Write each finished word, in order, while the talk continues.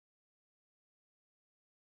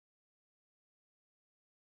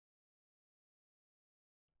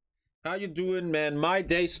How you doing, man? My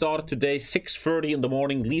day started today, 6:30 in the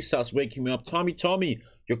morning. Lisa's waking me up. Tommy,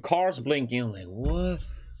 your car's blinking. I'm like, what?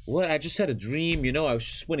 What? I just had a dream, you know, I was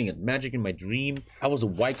just winning at Magic in my dream. I was a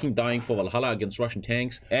Viking dying for Valhalla against Russian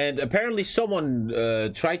tanks. And apparently someone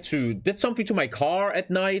did something to my car at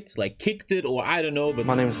night, like kicked it or I don't know. But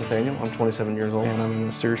my name is Nathaniel. I'm 27 years old and I'm in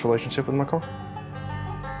a serious relationship with my car.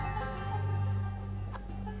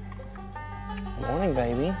 Morning,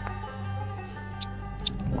 baby.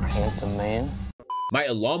 My handsome man. My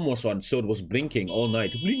alarm was on, so it was blinking all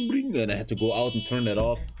night. Bling, bling, and I had to go out and turn that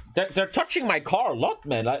off. They're touching my car a lot,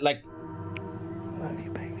 man. Like... Love you,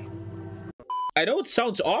 baby. I know it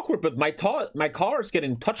sounds awkward, but my car is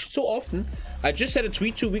getting touched so often. I just had a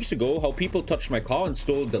tweet 2 weeks ago how people touched my car and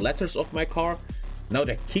stole the letters off my car. Now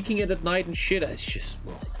they're kicking it at night and shit. It's just...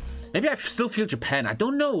 Maybe I still feel Japan. I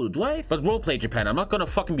don't know. Do I? But roleplay Japan. I'm not gonna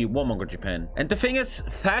fucking be warmonger Japan. And the thing is,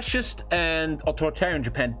 fascist and authoritarian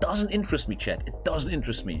Japan doesn't interest me, chat. It doesn't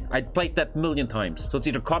interest me. I played that a million times. So it's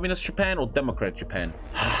either communist Japan or democrat Japan.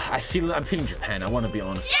 I'm feeling Japan. I want to be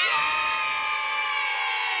honest. Yeah!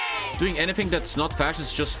 Doing anything that's not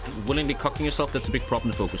fascist, just willingly cocking yourself, that's a big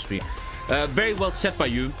problem in Focus 3. Very well said by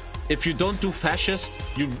you. If you don't do fascist,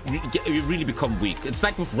 you really become weak. It's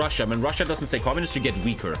like with Russia. When Russia doesn't stay communist, you get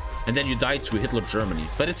weaker. And then you die to Hitler Germany.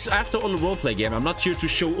 But it's after all a roleplay game. I'm not here to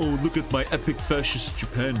show, oh, look at my epic fascist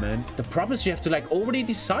Japan, man. The problem is you have to like already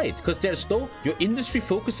decide. Because there's no... Your industry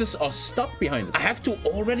focuses are stuck behind it. I have to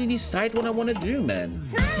already decide what I want to do, man.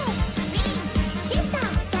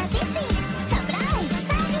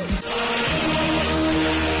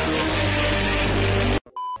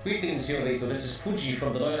 Greetings, HOI4. This is Fuji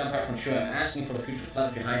from the Loyal Empire from Sure. I'm asking for the future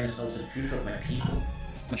plan behind us, also the future of my people.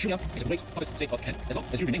 Manchuria is a great puppet state of Japan. As long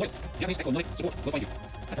as you remain loyal, Japanese economic support will find you.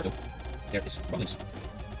 At Hokkaido, there is problems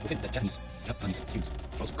within the Japanese students.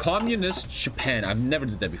 Communist Japan. I've never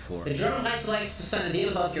did that before. The German likes to sign a deal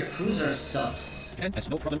about your cruiser subs. Japan has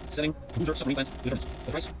no problem selling cruiser submarine plans to Germans.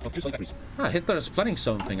 The price of fuel factories. Hitler is planning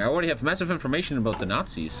something. I already have massive information about the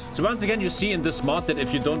Nazis. So once again, you see in this mod that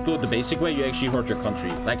if you don't go the basic way, you actually hurt your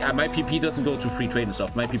country. Like, my PP doesn't go to free trade and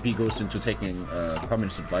stuff. My PP goes into taking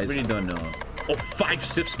communist advice. I really don't know. Oh, 5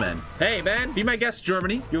 sifs, man. Hey, man, be my guest,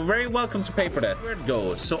 Germany. You're very welcome to pay for that. Where it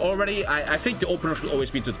goes. So already, I think the opener should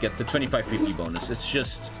always be to get the 25 PP bonus. It's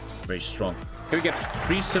just very strong. Can we get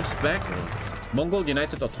 3 sifs back? Mongol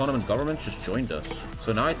United Autonomous Government just joined us.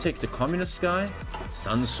 So now I take the communist guy,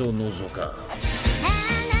 Sanso Nozoka.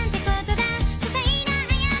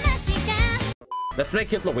 Let's make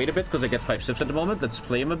Hitler wait a bit because I get 5 sifs at the moment. Let's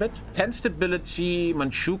play him a bit. 10 stability,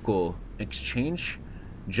 Manchukuo. Exchange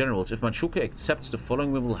generals. If Manchukuo accepts, the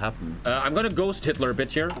following will happen. I'm gonna ghost Hitler a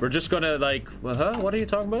bit here. We're just gonna like, what are you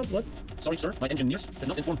talking about? What? Sorry, sir. My engineers did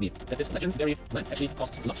not inform me that this legendary land actually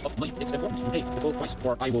costs lots of money. It's important to pay the full price,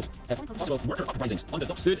 or I will have possible worker uprisings on the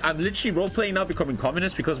docks. Dude, I'm literally role-playing now becoming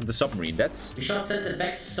communist because of the submarine. That's... We should send the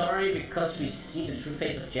backstory because we see the true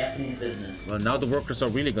face of Japanese business. Well, now the workers are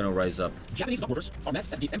really gonna rise up. Japanese dock workers are mad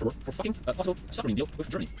at the emperor for fucking a possible submarine deal with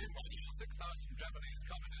Germany. 6,000 Japanese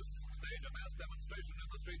communists staged a mass demonstration in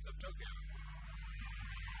the streets of Tokyo.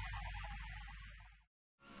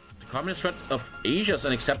 The communist threat of Asia is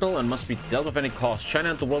unacceptable and must be dealt with at any cost.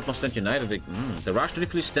 China and the world must stand united. The Russia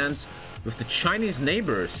definitively stands with the Chinese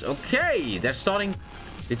neighbors. Okay, they're starting...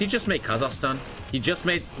 Did he just make Kazakhstan?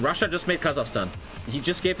 Russia just made Kazakhstan. He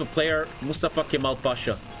just gave a player Mustafa Kemal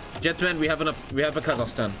Pasha. Gentlemen, we have a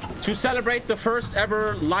Kazakhstan. To celebrate the first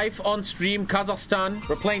ever live on stream Kazakhstan,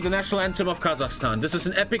 we're playing the national anthem of Kazakhstan. This is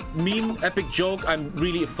an epic meme, epic joke. I'm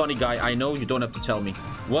really a funny guy. I know, you don't have to tell me.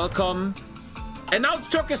 Welcome. And now it's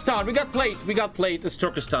Turkestan. We got played. It's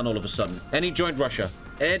Turkestan all of a sudden. And he joined Russia.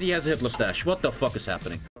 And he has a Hitler stash. What the fuck is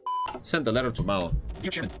happening? Send a letter to Mao.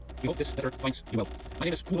 Dear Chairman, we hope this letter finds you well. My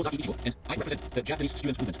name is Kurosaki Ichigo, and I represent the Japanese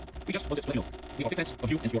student movement. We just wanted to let you know, we are big fans of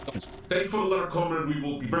you and your doctrines. Thank you for the letter, comrade. We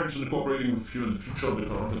will be very interested in cooperating with you in the future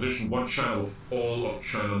with our tradition, one China of all of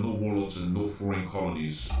China, no warlords and no foreign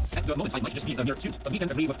colonies. At the moment, I might just be a mere student, but we can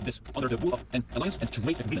agree with this under the rule of an alliance and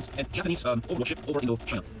trade agreements and Japanese overlordship over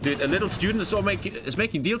Indo-China. Dude, a little student is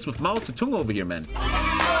making deals with Mao Zedong over here, man.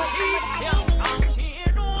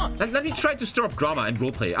 Let me try to stir up drama and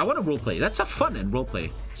roleplay. I want to roleplay. Let's have fun and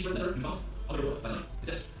roleplay.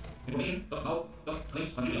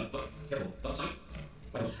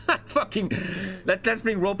 Fucking... Let's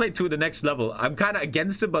bring roleplay to the next level. I'm kind of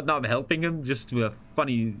against it, but now I'm helping him just to have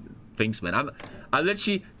funny things, man. I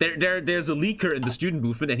literally... There's a leaker in the student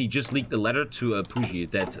movement, and he just leaked a letter to Puji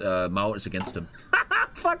that Mao is against him.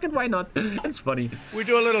 Fucking why not? It's funny. We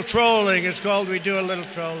do a little trolling. It's called we do a little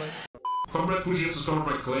trolling. Comrade Fuji has discovered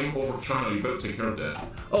my claim over China. You better take care of that.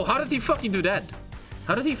 Oh, how did he fucking do that?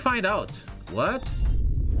 How did he find out? What?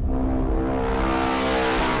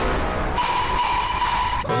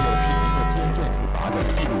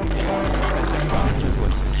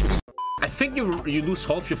 I think you lose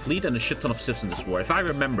half your fleet and a shit ton of civs in this war. If I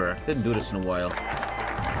remember. Didn't do this in a while.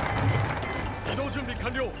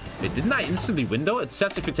 Wait, didn't I instantly window? It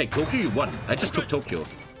says if you take Tokyo, you won. I just took Tokyo.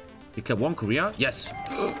 You clear one Korea? Yes.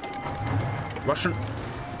 Russian.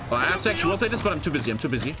 Oh, I have to actually roleplay this, but I'm too busy.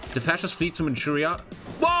 The fascist fleet to Manchuria.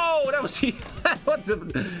 Whoa, that was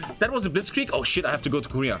that was a blitzkrieg. Oh shit, I have to go to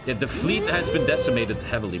Korea. Yeah, the fleet has been decimated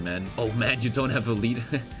heavily, man. Oh man, you don't have a lead.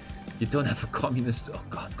 You don't have a communist. Oh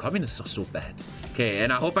god, communists are so bad. Okay,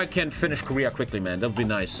 and I hope I can finish Korea quickly, man. That would be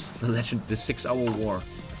nice. The 6-hour war.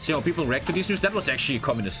 See how people react to these news? That was actually a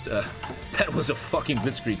communist. That was a fucking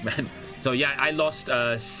blitzkrieg, man. So yeah, I lost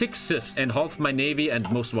 6 civs and half my navy and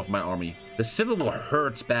most of my army. The civil war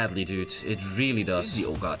hurts badly, dude. It really does.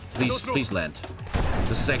 Oh god, please land.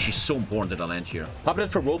 This is actually so important that I land here. Popular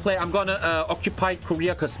for roleplay. I'm gonna occupy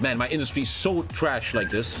Korea because man, my industry is so trash like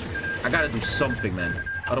this. I gotta do something, man.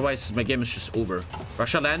 Otherwise, my game is just over.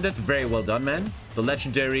 Russia landed. Very well done, man. The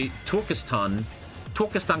legendary Turkestan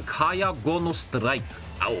Kaya Gono Strike.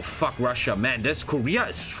 Oh, fuck Russia, man. This Korea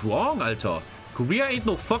is strong, Alter. Korea ain't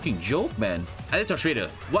no fucking joke, man. Alter Schwede.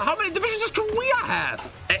 Well, how many divisions does Korea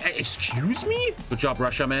have? Excuse me? Good job,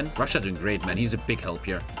 Russia, man. Russia doing great, man. He's a big help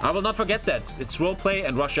here. I will not forget that. It's roleplay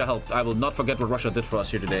and Russia helped. I will not forget what Russia did for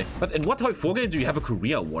us here today. But in what HOI4 game do you have a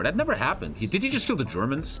Korea war? That never happened. Did he just kill the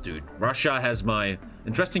Germans? Dude, Russia has my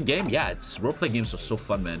interesting game. Yeah, it's roleplay games are so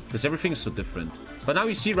fun, man. Because everything is so different. But now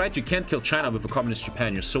you see, right? You can't kill China with a communist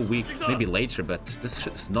Japan. You're so weak. Maybe later, but this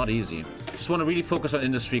is not easy. Just want to really focus on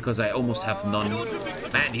industry because I almost have none.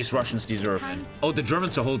 Man, these Russians deserve. Oh, the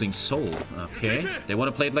Germans are holding Seoul. Okay. They want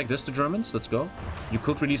to play it like this, the Germans. Let's go. You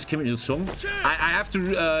could release Kim Il-sung. I have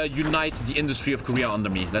to unite the industry of Korea under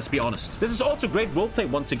me. Let's be honest. This is also great roleplay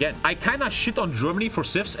once again. I kind of shit on Germany for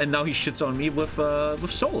civs, and now he shits on me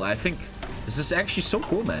with Seoul. I think this is actually so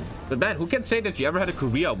cool, man. But man, who can say that you ever had a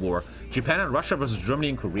Korea war? Japan and Russia versus Germany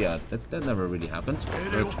and Korea. That never really happened.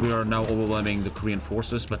 But we are now overwhelming the Korean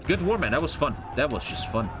forces. But good war, man. That was fun. That was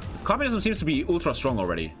just fun. Communism seems to be ultra strong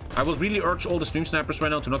already. I will really urge all the stream snipers right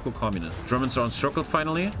now to not go communist. Germans are encircled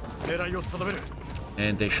finally.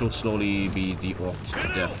 And they should slowly be de-orked to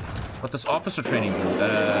death. What does officer training do?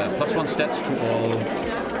 +1 stats to all...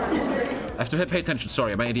 I have to pay attention.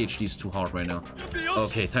 Sorry, my ADHD is too hard right now.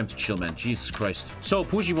 Okay, time to chill, man. Jesus Christ. So,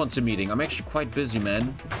 Puji wants a meeting. I'm actually quite busy,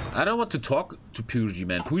 man. I don't want to talk to Puji,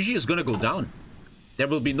 man. Puji is gonna go down. There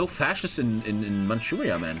will be no fascists in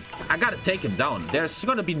Manchuria, man. I gotta take him down. There's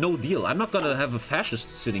gonna be no deal. I'm not gonna have a fascist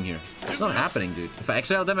sitting here. It's not happening, dude. If I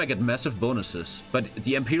exile them, I get massive bonuses. But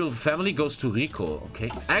the imperial family goes to Rico, okay?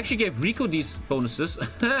 I actually gave Rico these bonuses.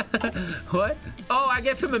 What? Oh, I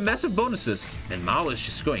gave him a massive bonuses. And Mao is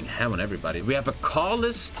just going ham on everybody. We have a call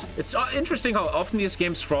list. It's interesting how often these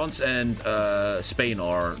games, France and Spain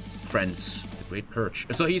are friends. The Great Purge.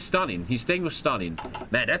 So he's Stalin. He's staying with Stalin.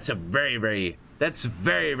 Man, that's a That's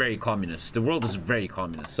very, very communist. The world is very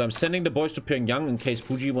communist. So I'm sending the boys to Pyongyang in case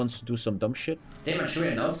Puji wants to do some dumb shit. Today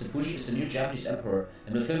Manchuria announced that Puji is the new Japanese emperor,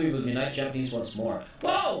 and with him we will unite Japanese once more.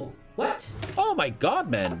 Whoa! What? Oh my god,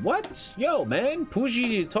 man. What? Yo, man.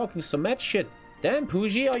 Puji talking some mad shit. Damn,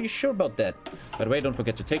 Puji, are you sure about that? By the way, don't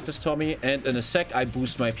forget to take this, Tommy. And in a sec, I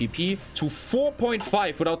boost my PP to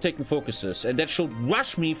 4.5 without taking focuses. And that should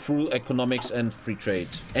rush me through economics and free trade.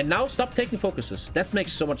 And now, stop taking focuses. That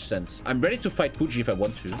makes so much sense. I'm ready to fight Puji if I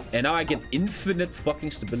want to. And now I get infinite fucking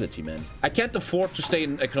stability, man. I can't afford to stay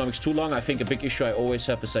in economics too long. I think a big issue I always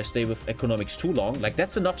have is I stay with economics too long. Like,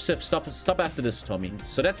 that's enough, Sif. Stop after this, Tommy.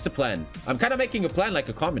 So that's the plan. I'm kind of making a plan like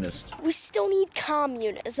a communist. We still need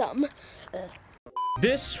communism.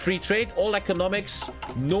 This, free trade, all economics,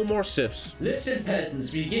 no more civs. Listen,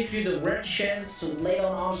 peasants, we give you the rare chance to lay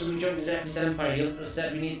down arms and rejoin the Japanese Empire. You'll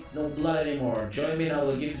understand we need no blood anymore. Join me and I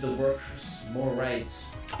will give you the workers more rights.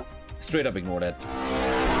 Straight up ignore that.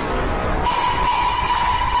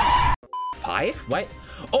 5? Why?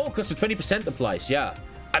 Oh, because the 20% applies, yeah.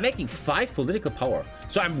 I'm making 5 political power.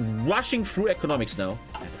 So I'm rushing through economics now.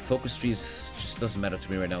 And the focus tree just doesn't matter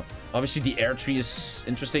to me right now. Obviously, the air tree is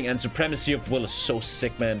interesting. And Supremacy of Will is so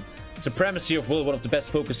sick, man. Supremacy of Will, one of the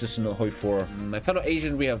best focuses in the HOI4. My fellow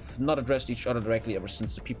Asian, we have not addressed each other directly ever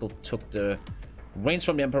since the people took the reins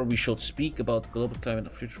from the Emperor. We should speak about global climate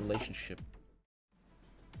and future relationship.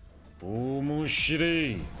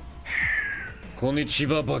 Omoshirei.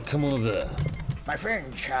 Konnichiwa, bakamono da. My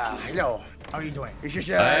friend, hello. How are you doing? This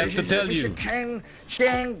is, I have to tell you.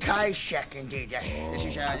 Chiang Kai-shek, indeed, yes.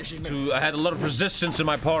 This is me. I had a lot of resistance in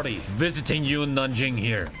my party, visiting you in Nanjing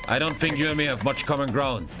here. I don't think you and me have much common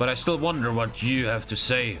ground, but I still wonder what you have to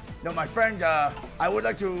say. No, my friend, I would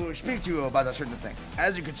like to speak to you about a certain thing.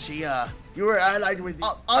 As you can see, you were allied with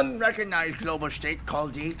the unrecognized global state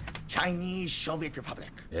called the Chinese Soviet Republic.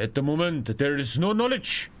 At the moment, there is no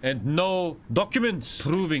knowledge and no documents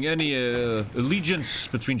proving any allegiance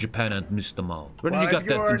between Japan and Mr. Mao. Where did you get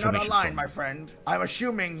that information if you are not aligned, from? my friend, I'm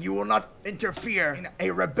assuming you will not interfere in a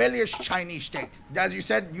rebellious Chinese state. As you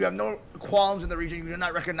said, you have no qualms in the region. You do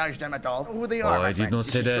not recognize them at all. Who they are, I did not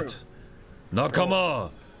say that.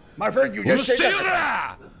 Nakama! My friend, you just said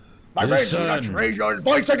that. My friend, do not raise your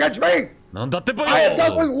voice against me! I have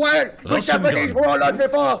dealt with Japanese warlords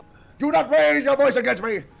before! Do not raise your voice against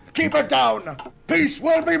me! Keep it down! Peace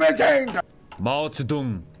will be maintained! Mao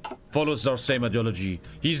Zedong follows our same ideology.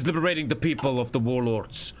 He's liberating the people of the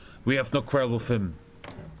warlords. We have no quarrel with him.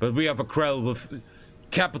 But we have a quarrel with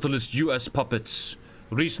capitalist US puppets.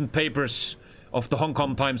 Recent papers of the Hong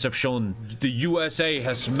Kong Times have shown the USA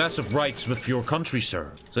has massive rights with your country,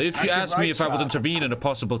 sir. So if you ask me if I would intervene in a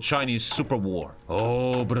possible Chinese super war,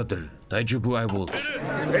 oh brother, Daijubu I will.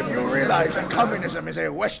 If you realize that communism is a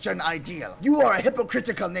Western ideal, you are a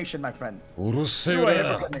hypocritical nation, my friend. You are a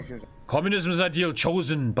hypocritical nation. Communism is an ideal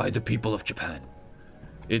chosen by the people of Japan.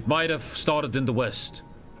 It might have started in the West,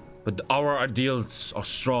 but our ideals are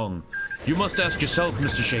strong. You must ask yourself,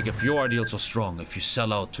 Mr. Sheikh, if your ideals are strong, if you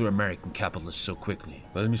sell out to American capitalists so quickly.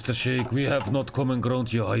 Well, Mr. Sheikh, we have not common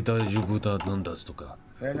ground here. But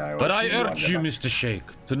I urge you, Mr. Sheikh,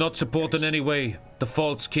 to not support in any way the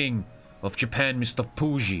false king of Japan, Mr.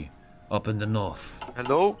 Puji, up in the north.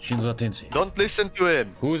 Hello? Shinra Tensei. Don't listen to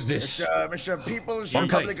him. Who is this? Mr. People's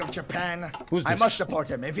Republic of Japan. Who's this? I must support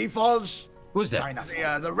him. If he falls, who's that? China.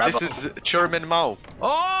 The rebel. This is Chairman Mao.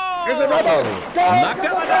 Oh! He's a rebel! Get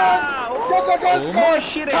the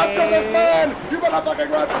guns! Capture this man! You motherfucking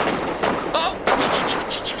run! Oh!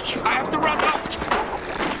 I have to run up!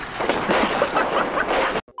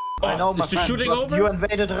 I know, my friend, shooting over? You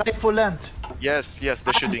invaded rightful land. Yes,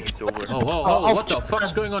 the shooting is over. Oh, what the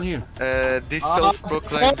fuck's going on here? This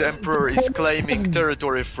self-proclaimed emperor is claiming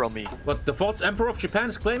territory from me. But the false emperor of Japan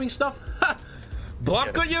is claiming stuff? Ha!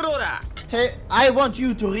 Yes. I want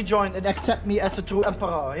you to rejoin and accept me as a true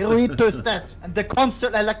emperor. Hirohito that, and the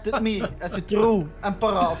council elected me as a true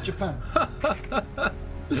emperor of Japan.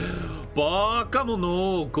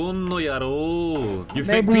 You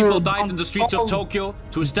think people died in the streets of Tokyo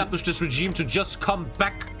to establish this regime to just come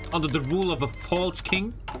back under the rule of a false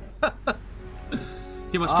king?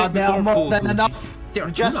 You must take there are more than food. enough.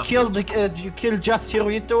 You just killed just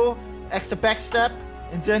Hirohito, ex backstab,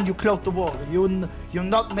 and then you close the war. You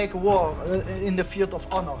not make a war in the field of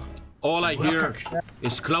honor. All I hear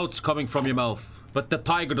is clouds coming from your mouth. But the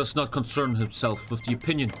tiger does not concern himself with the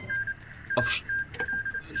opinion of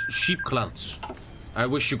sheep clouds. I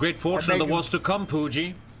wish you great fortune in the wars to come,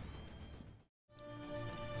 Puji.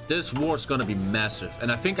 This war's gonna be massive,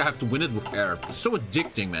 and I think I have to win it with air. It's so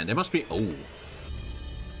addicting, man. There must be...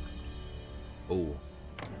 Oh.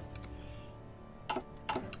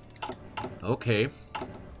 Okay.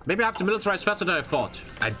 Maybe I have to militarize faster than I thought.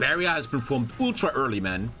 Iberia has been formed ultra early,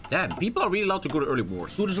 man. Damn, people are really allowed to go to early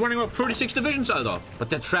wars. Dude is running up 36 divisions, Aldo. But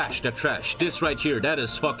they're trash, they're trash. This right here, that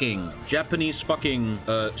is fucking Japanese fucking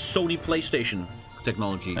Sony PlayStation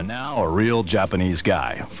technology. And now a real Japanese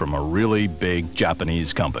guy from a really big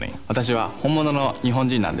Japanese company. 私は本物の日本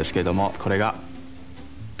人なんですけれども、これが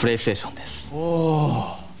プレイステーションです。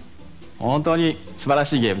本当に素晴ら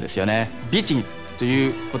しいゲームですよね。美人とい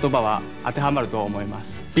う言葉は当てはまると思います。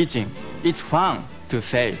美人。It's fun to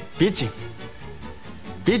say 美人。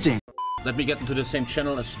美人。 Let me get into the same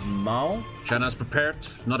channel as Mao. China is prepared,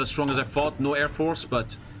 not as strong as I thought, no air force,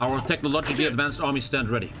 but our technologically advanced army stand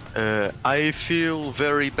ready. I feel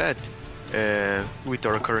very bad with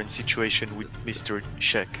our current situation with Mr.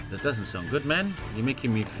 Sheikh. That doesn't sound good, man. You're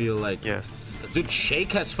making me feel like... Yes. Dude,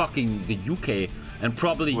 Sheikh has fucking the UK and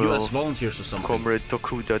probably US volunteers or something. Comrade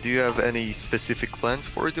Tokuda, do you have any specific plans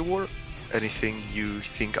for the war? Anything you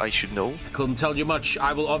think I should know? I couldn't tell you much.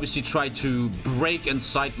 I will obviously try to break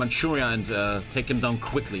inside Manchuria and take him down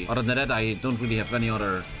quickly. Other than that, I don't really have any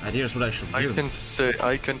other ideas what I should do.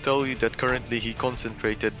 I can tell you that currently he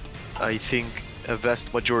concentrated, I think, a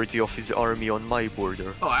vast majority of his army on my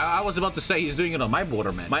border. Oh, I was about to say he's doing it on my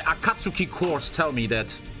border, man. My Akatsuki corps tell me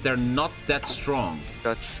that they're not that strong.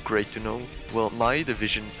 That's great to know. Well, my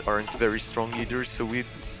divisions aren't very strong either, so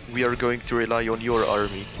we are going to rely on your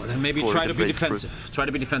army. Well, then maybe try to be defensive. Try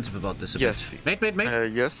to be defensive about this a yes. bit.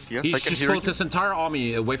 Mate. Yes, I can he's just hear pulled his entire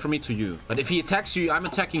army away from me to you. But if he attacks you, I'm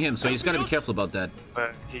attacking him, so he's got to be careful about that.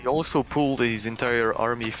 He also pulled his entire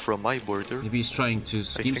army from my border. Maybe he's trying to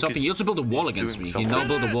scheme something. He also built a wall against me. He now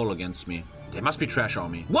built a wall against me. They must be trash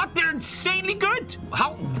army. What? They're insanely good!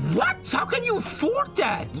 How? What? How can you afford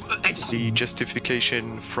that? The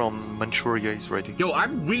justification from Manchuria is ready. Yo,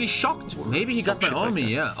 I'm really shocked. Maybe he got my army,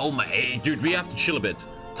 yeah. Oh my, hey, dude, we have to chill a bit.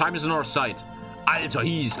 Time is on our side. Alter,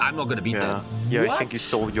 I'm not gonna beat that. Yeah, what? I think he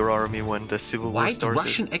stole your army when the civil war started. White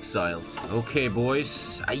Russian exiles. Okay,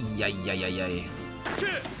 boys. Ay.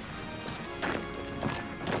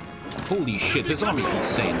 Holy shit, his army is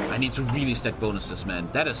insane. I need to really stack bonuses, man.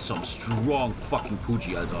 That is some strong fucking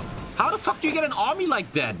Puji, Alter. How the fuck do you get an army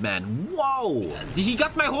like that, man? Whoa! He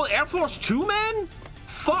got my whole air force too, man?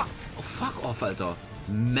 Fuck. Oh, fuck off, Alter.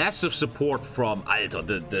 Massive support from Alter.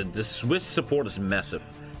 The Swiss support is massive.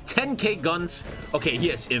 10k guns. Okay, he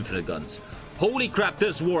has infinite guns. Holy crap,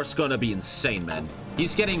 this war is gonna be insane, man.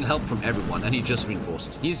 He's getting help from everyone, and he just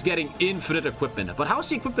reinforced. He's getting infinite equipment. But how's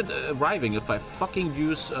the equipment arriving if I fucking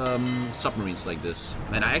use submarines like this?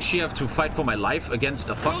 Man, I actually have to fight for my life against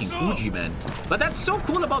a fucking Puji, man. But that's so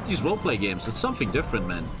cool about these roleplay games. It's something different,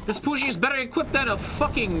 man. This Puji is better equipped than a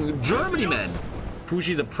fucking Germany, man.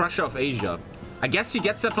 Puji, the Prussia of Asia. I guess he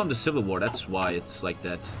gets that from the Civil War. That's why it's like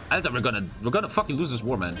that. Alter, we're gonna fucking lose this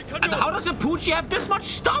war, man. And how does a Puji have this much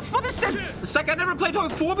stuff? What is it? It's like I never played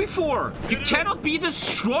HOI4 before. You cannot be this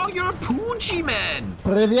strong. You're a Puji, man.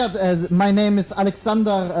 Привет, my name is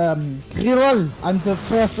Alexander Kirill. I'm the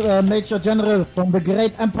first Major General from the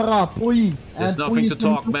Great Emperor Puyi. There's nothing to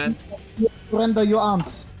talk, man. Surrender your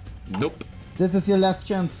arms. Nope. This is your last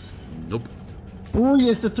chance. Nope. Puyi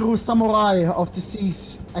is the true samurai of the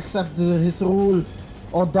seas. Accept his rule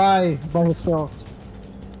or die by his sword.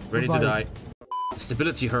 Ready to die.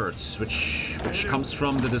 Stability hurts, which comes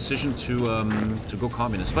from the decision to go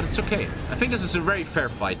communist, but it's okay. I think this is a very fair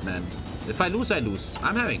fight, man. If I lose, I lose.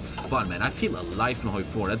 I'm having fun, man. I feel alive in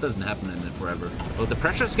HOI4. That doesn't happen in it forever. Well, the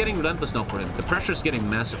pressure is getting relentless now for him. The pressure is getting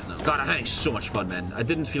massive now. God, I'm having so much fun, man. I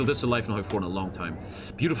didn't feel this alive in HOI4 in a long time.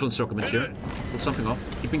 Beautiful encirclement here. Pull something off.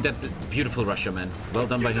 Keeping that beautiful Russia, man. Well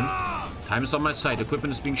done by him. Time is on my side.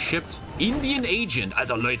 Equipment is being shipped. Indian agent.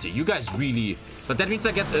 Alter Leute, you guys really... But that means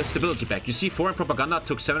I get stability back. You see, foreign propaganda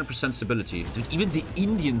took 7% stability. Dude, even the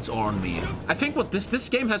Indians are on me. I think what this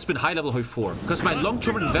game has been high-level HOI4. Because my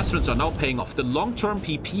long-term investments are now paying off. The long-term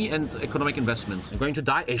PP and economic investments. I'm going to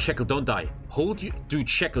die. Hey, Shekel, don't die. Hold you... Dude,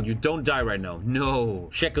 Shekel, you don't die right now. No.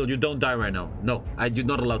 Shekel, you don't die right now. No. You're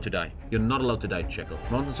not allowed to die. You're not allowed to die, Shekel.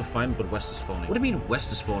 Mountains are fine, but west is falling. What do you mean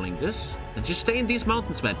west is falling? This? And just stay in these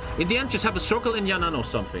mountains, man. In the end, just have a circle in Yan'an or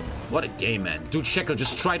something. What a game, man. Dude, Shekel,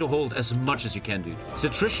 just try to hold as much as you can, dude. His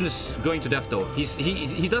attrition is going to death, though.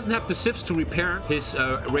 He doesn't have the civs to repair his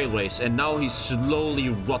railways, and now he's slowly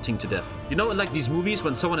rotting to death. You know, like these movies,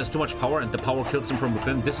 when someone has too much power and the power kills him from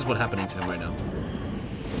within, this is what's happening to him right now.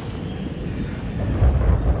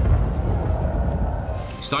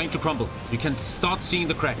 Starting to crumble. You can start seeing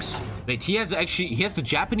the cracks. Wait, he has the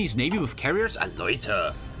Japanese Navy with carriers? Leute.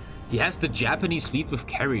 He has the Japanese fleet with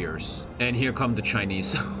carriers. And here come the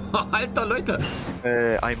Chinese. Alter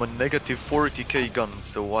Leute. I'm on negative 40k guns,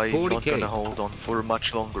 so I'm not gonna hold on for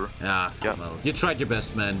much longer. Yeah. Well, you tried your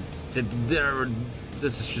best, man.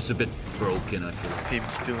 This is just a bit broken, I feel. Him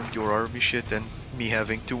stealing your army shit and me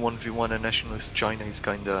having to 1v1 a nationalist China is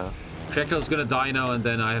kinda... Shekel's gonna die now, and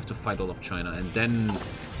then I have to fight all of China, and then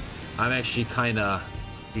I'm actually kinda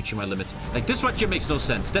reaching my limit. Like, this right here makes no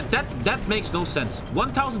sense. That makes no sense.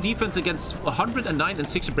 1000 defense against 109 and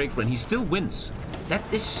 60 break for, and he still wins. That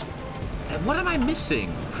is... What am I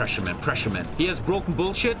missing? Pressure, man. Pressure, man. He has broken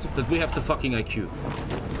bullshit, but we have the fucking IQ.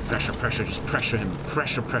 Pressure, pressure. Just pressure him.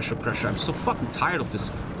 Pressure, pressure, pressure. I'm so fucking tired of this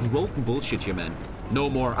broken bullshit here, man. No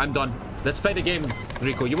more. I'm done. Let's play the game,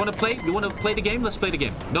 Rico. You want to play? You want to play the game? Let's play the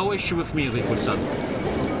game. No issue with me, Rico-san.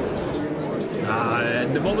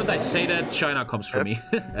 And the moment I say that, China comes for me.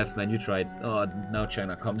 F, man, you tried. Oh, now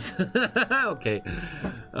China comes. Okay.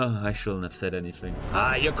 Oh, I shouldn't have said anything.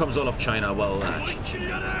 Here comes all of China. Well, GG.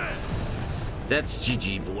 That's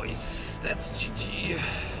GG, boys. That's GG.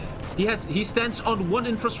 He stands on one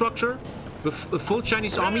infrastructure with a full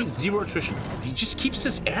Chinese army, 0 attrition. He just keeps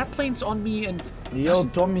his airplanes on me and... Yo,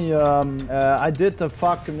 Tommy, I did a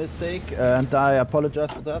fucking mistake and I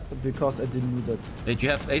apologize for that because I didn't do that. Did you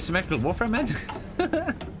have asymmetrical warfare, man?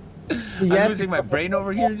 I'm losing my brain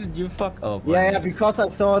over here. Did you fuck? Oh, yeah, because I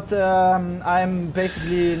thought I'm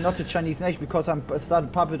basically not a Chinese nation because I'm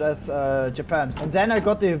started puppet as Japan. And then I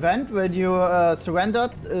got the event when you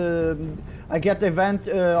surrendered. I get the event,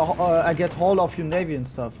 I get all of your navy and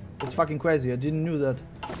stuff. It's fucking crazy. I didn't know that.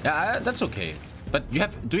 Yeah, that's okay. But you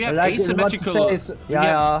have, do you have like, asymmetrical?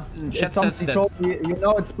 Yeah. Chat says that. You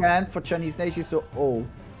know it's banned for Chinese nation, so oh.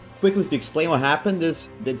 Quickly to explain what happened is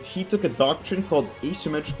that he took a doctrine called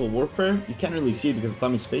asymmetrical warfare. You can't really see it because of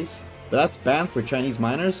Tommy's face. But that's banned for Chinese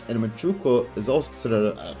miners, and Machuco is also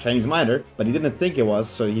considered a Chinese miner, but he didn't think it was,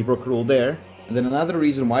 so he broke a rule there. And then another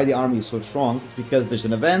reason why the army is so strong is because there's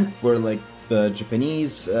an event where like the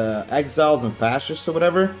Japanese exiles and fascists or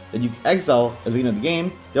whatever that you exile at the beginning of the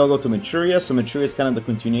game, they all go to Manchuria. So Manchuria is kind of the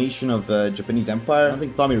continuation of the Japanese Empire. I don't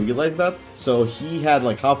think Tommy realized that. So he had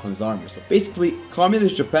like half of his army. So basically,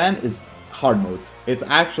 Communist Japan is hard mode. It's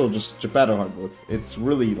actual just Japan hard mode. It's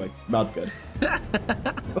really like not good.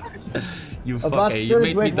 You fucker, you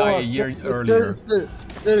made me die a year earlier.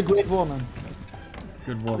 Still a great war, man.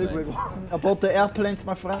 Good war, man. About the airplanes,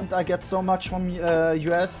 my friend, I get so much from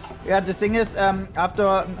US. Yeah, the thing is,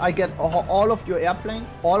 after I get all of your airplanes,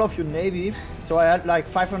 all of your navy, so I had like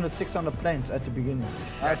 500, 600 planes at the beginning.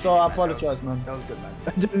 So I apologize, man. That was good, man.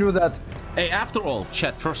 I didn't know that. Hey, after all,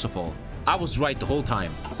 chat, first of all, I was right the whole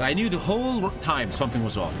time. So I knew the whole time something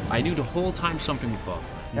was off. I knew the whole time something was off.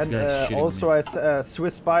 And also,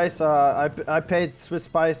 Swiss spies. I paid Swiss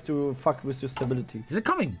spies to fuck with your stability. Is it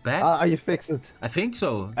coming back? You fixed it. I think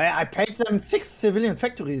so. I paid them 6 civilian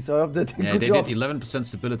factories. So they did yeah, good they job. did 11%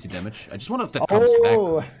 stability damage. I just wonder if that comes back.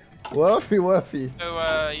 Worthy.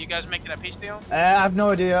 So, you guys making a peace deal? I have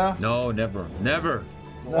no idea. No, never. Never.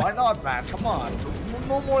 Why not, man? Come on.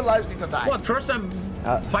 No more lives need to die. What? First I'm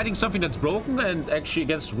fighting something that's broken and actually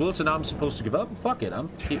against rules, and now I'm supposed to give up? Fuck it.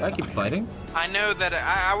 I keep fighting. I know that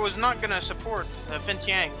I was not going to support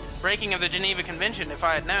Fintiang breaking of the Geneva Convention if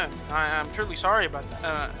I had known. I'm truly sorry about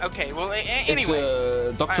that. Okay, well, anyway. It's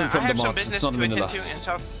a doctrine from the mods. It's not vanilla. I have some business to attend to in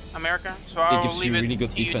South America, so I will leave it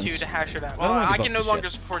to you two to hash it out. Well, I can no longer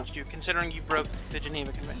support you, considering you broke the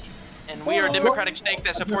Geneva Convention. And we are a democratic state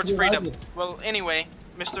that supports freedom. Well, anyway,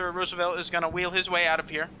 Mr. Roosevelt is gonna wheel his way out of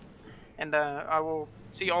here. And I will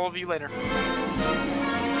see all of you later.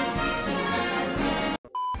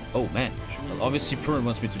 Oh man, well, obviously Purin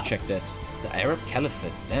wants me to check that. The Arab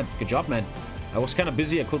Caliphate. Damn, good job, man. I was kind of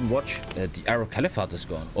busy, I couldn't watch. The Arab Caliphate is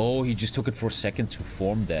gone. Oh, he just took it for a second to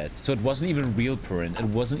form that. So it wasn't even real, Purin. It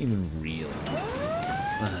wasn't even real.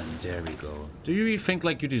 And there we go. Do you really think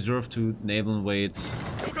like you deserve to naval invade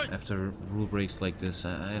after rule breaks like this?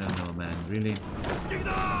 I don't know, man. Really?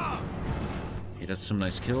 Okay, that's some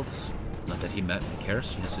nice kills. Not that he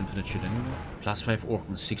cares. He has infinite shit anyway. +5 orc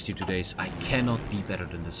in 62 days. I cannot be better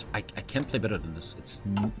than this. I can't play better than this. It's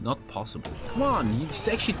not possible. Come on, he's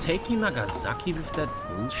actually taking Nagasaki with that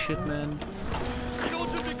bullshit, man.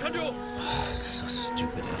 It's so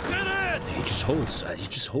stupid. He just holds. He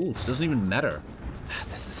just holds. Doesn't even matter.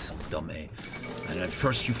 This is so dumb, eh? And at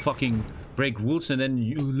first you fucking break rules and then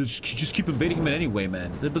you just keep invading him anyway,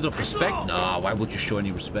 man. A little bit of respect? Nah, why would you show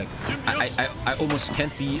any respect? I almost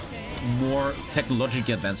can't be more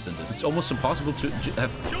technologically advanced than this. It's almost impossible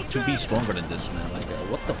to be stronger than this, man. Like,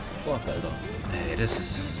 what the fuck, I don't. Hey, this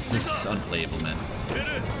is unplayable, man.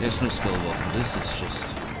 There's no skill wolf. This is just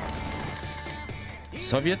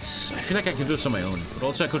Soviets. I feel like I can do this on my own, but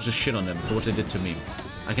also I could just shit on them for what they did to me.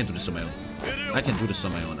 I can do this on my own. I can do this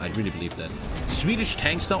on my own. I really believe that. Swedish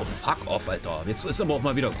tanks now? Fuck off, Alter. Jetzt ist aber auch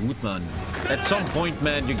mal wieder gut, man. At some point,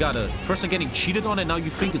 man, you gotta... First I'm getting cheated on and now you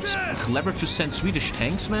think it's clever to send Swedish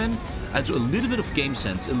tanks, man? Also a little bit of game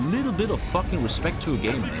sense, a little bit of fucking respect to a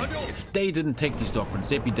game, man. If they didn't take these doctrines,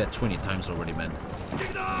 they'd be dead 20 times already, man.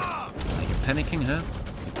 Are you panicking, huh?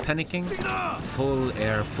 You panicking? Full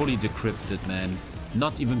air, fully decrypted, man.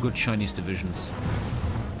 Not even good Chinese divisions.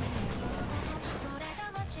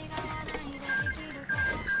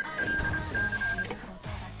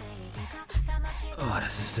 Oh,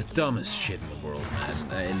 this is the dumbest shit in the world, man.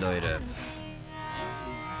 Hey, Leute.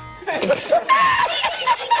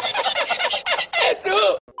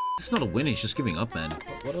 It's not a win, he's just giving up, man.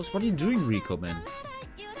 What else? What are you doing, Rico, man?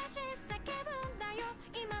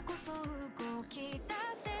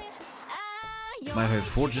 My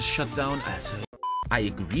HOI4 just shut down. I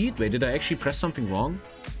agreed? Wait, did I actually press something wrong?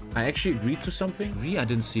 I actually agreed to something? Really? I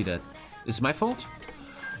didn't see that. It's my fault?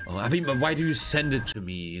 Oh, I mean, but why do you send it to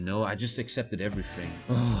me, you know? I just accepted everything.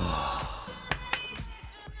 Oh.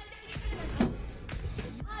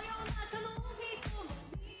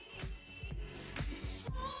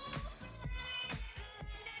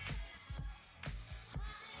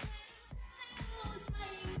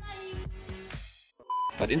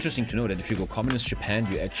 But interesting to know that if you go Communist Japan,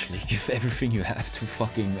 you actually give everything you have to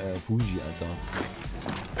fucking Fuji, Alter.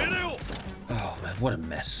 Oh man, what a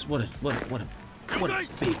mess. What a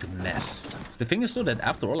big mess. The thing is though that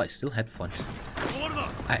after all I still had fun.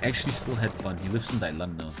 I actually still had fun. He lives in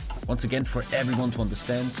Thailand now. Once again, for everyone to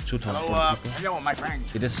understand, hello, my friend.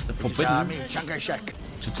 It is forbidden me,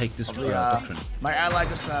 to take this doctrine. My ally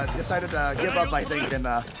just decided to give up, I think, and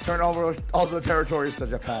turn over all the territories to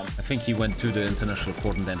Japan. I think he went to the international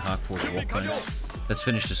court in Den Haag for his war crimes. Let's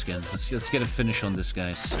finish this game. Let's get a finish on this,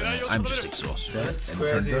 guys. I'm just exhausted. That's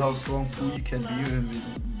crazy how strong Puyi can be when we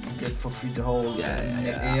get for free the whole.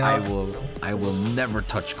 Yeah. I will never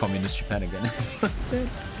touch communist Japan again.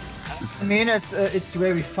 I mean, it's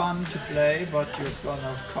very fun to play, but you're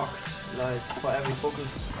gonna cocked like for every focus.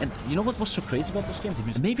 And you know what was so crazy about this game?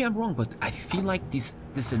 Maybe I'm wrong, but I feel like this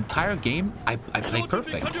entire game I played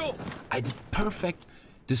perfect. I did perfect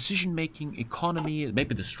decision making, economy,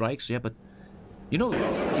 maybe the strikes, yeah, but. You know,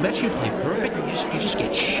 imagine you play perfect and you just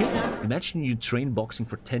get shit. Imagine you train boxing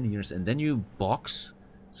for 10 years and then you box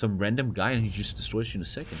some random guy and he just destroys you in a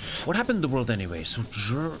second. What happened in the world anyway? So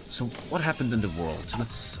what happened in the world?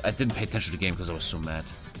 I didn't pay attention to the game because I was so mad.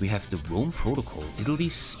 We have the Rome Protocol. Italy,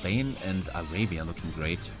 Spain, and Arabia looking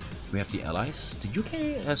great. We have the Allies. The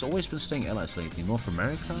UK has always been staying allies lately. North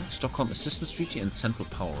America, Stockholm Assistance Treaty, and Central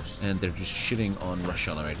Powers. And they're just shitting on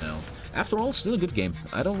Russia right now. After all, still a good game.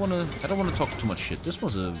 I don't wanna talk too much shit. This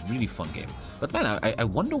was a really fun game. But man, I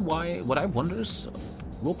wonder why. What I wonder is,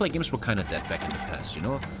 roleplay games were kind of dead back in the past. You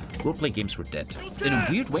know, roleplay games were dead. In a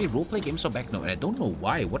weird way, roleplay games are back now, and I don't know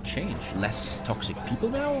why. What changed? Less toxic people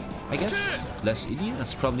now, I guess. Less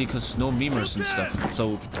idiots. Probably because no memers and stuff.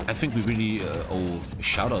 So I think we really owe a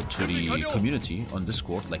shout out to the community on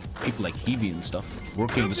Discord, like people like Heavy and stuff,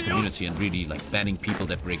 working in this community and really like banning people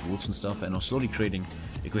that break rules and stuff, and are slowly creating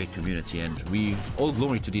a great community. And we all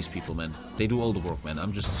glory to these people, man. They do all the work, man.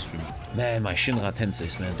 I'm just a streamer. Man, my Shinra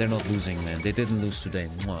Tenseis, man, they're not losing, man. They didn't lose today.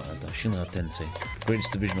 Mwah, the Shinra Tensei,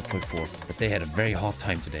 greatest division of HOI4, but they had a very hard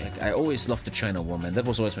time today. Like, I always loved the China War, man. That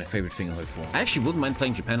was always my favorite thing in HOI4. I actually wouldn't mind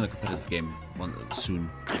playing Japan in a competitive game soon.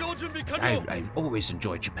 I always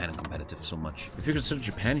enjoyed Japan in competitive so much. If you consider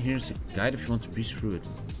Japan, here's a guide if you want to breeze through it.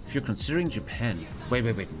 If you're considering Japan, wait,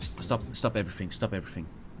 stop everything.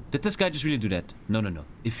 Did this guy just really do that? No.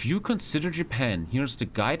 If you consider Japan, here's the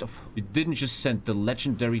guide of... It didn't just send the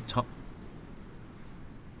legendary top...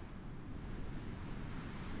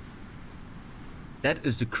 That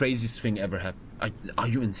is the craziest thing ever happened. Are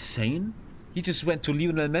you insane? He just went to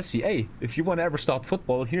Lionel Messi. Hey, if you want to ever start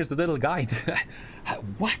football, here's the little guide.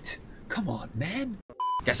 What? Come on, man.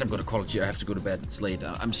 Guys, I'm gonna call it here. I have to go to bed. It's late.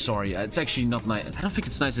 I'm sorry. It's actually not nice. I don't think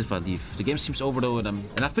it's nice if I leave. The game seems over though, and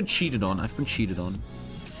I've been cheated on.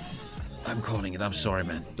 I'm calling it. I'm sorry,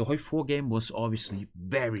 man. The HOI4 game was obviously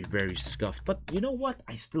very, very scuffed. But you know what?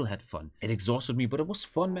 I still had fun. It exhausted me, but it was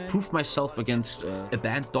fun, man. Proved myself against a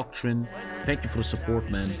banned doctrine. Thank you for the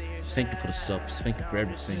support, man. Thank you for the subs. Thank you for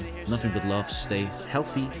everything. Nothing but love. Stay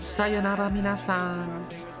healthy. Sayonara, minasan.